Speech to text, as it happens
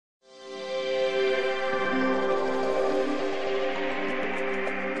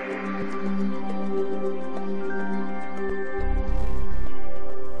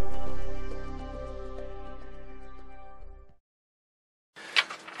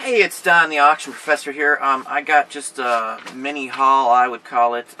Hey, it's Don, the auction professor here. I got just a mini haul, I would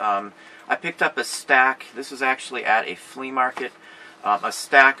call it. I picked up a stack. This was actually at a flea market. A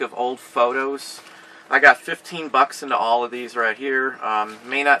stack of old photos. I got 15 bucks into all of these right here.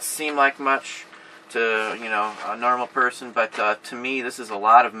 May not seem like much to a normal person, but to me this is a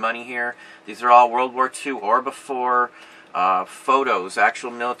lot of money here. These are all World War II or before photos,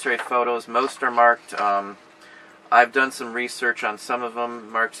 actual military photos. Most are marked. I've done some research on some of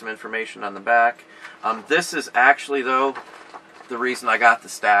them, marked some information on the back. This is actually, though, the reason I got the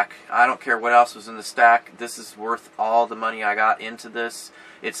stack. I don't care what else was in the stack. This is worth all the money I got into this.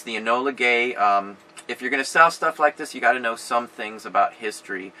 It's the Enola Gay. If you're going to sell stuff like this, you got to know some things about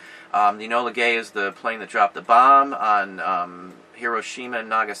history. The Enola Gay is the plane that dropped the bomb on Hiroshima and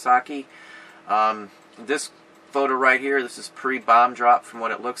Nagasaki. This photo right here, this is pre-bomb drop from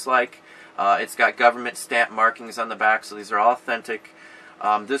what it looks like. It's got government stamp markings on the back, so these are all authentic.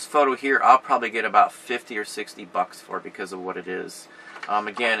 This photo here, I'll probably get about 50 or 60 bucks for because of what it is.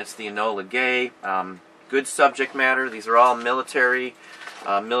 Again, it's the Enola Gay. Good subject matter. These are all military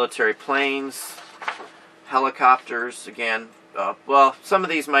planes, helicopters. Again, well, some of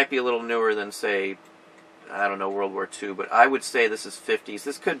these might be a little newer than, say, I don't know, World War II, but I would say this is 50s.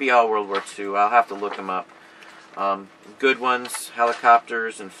 This could be all World War II. I'll have to look them up. Good ones,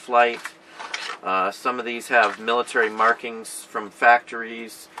 helicopters in flight. Some of these have military markings from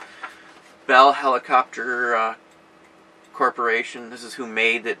factories. Bell Helicopter Corporation. This is who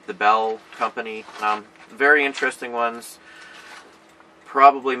made it, the Bell Company. Very interesting ones.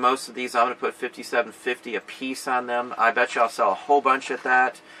 Probably most of these I'm going to put $57.50 a piece on them. I bet you I'll sell a whole bunch at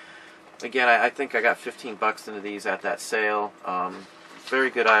that. Again, I think I got 15 bucks into these at that sale.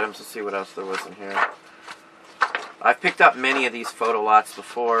 Very good items. Let's see what else there was in here. I've picked up many of these photo lots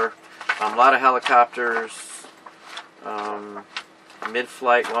before. A lot of helicopters,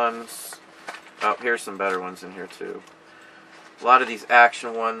 mid-flight ones. Oh, here's some better ones in here too. A lot of these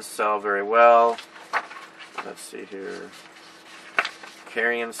action ones sell very well. Let's see here.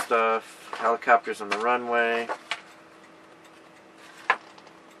 Carrying stuff. Helicopters on the runway.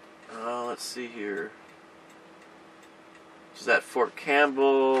 Let's see here. This is at Fort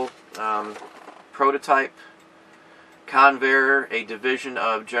Campbell. Prototype. Convair, a division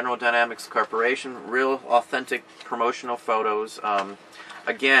of General Dynamics Corporation. Real authentic promotional photos.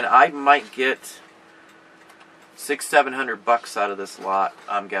 Again, I might get $600-700 bucks out of this lot,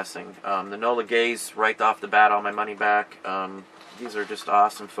 I'm guessing. The Enola Gays, right off the bat, all my money back. These are just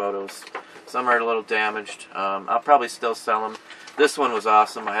awesome photos. Some are a little damaged. I'll probably still sell them. This one was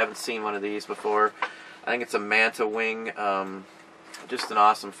awesome. I haven't seen one of these before. I think it's a manta wing. Just an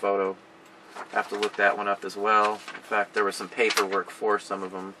awesome photo. Have to look that one up as well. In fact, there was some paperwork for some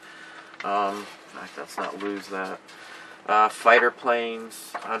of them. In fact, let's not lose that. Fighter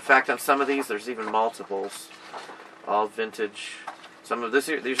planes. In fact, on some of these, there's even multiples. All vintage. Some of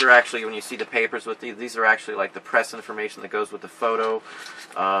these are actually, when you see the papers with these are actually like the press information that goes with the photo.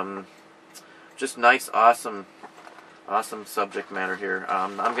 Just nice, awesome subject matter here.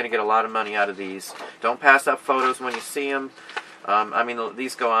 I'm going to get a lot of money out of these. Don't pass up photos when you see them. I mean,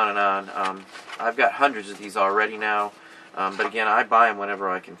 these go on and on. I've got hundreds of these already now. But again, I buy them whenever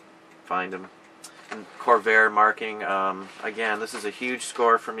I can find them. And Corvair marking. Again, this is a huge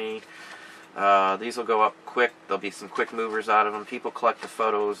score for me. These will go up quick. There'll be some quick movers out of them. People collect the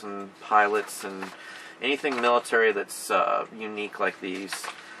photos and pilots and anything military that's unique like these.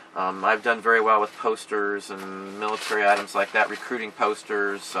 I've done very well with posters and military items like that, recruiting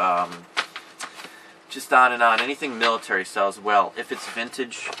posters, just on and on. Anything military sells well if it's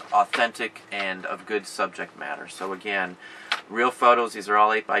vintage, authentic, and of good subject matter. So again, real photos. These are all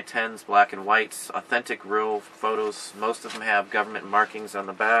 8x10s, black and whites, authentic, real photos. Most of them have government markings on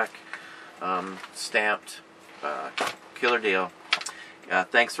the back, stamped. Killer deal.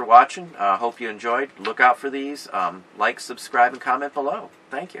 Thanks for watching. Hope you enjoyed. Look out for these. Like, subscribe, and comment below.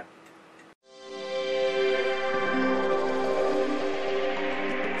 Thank you.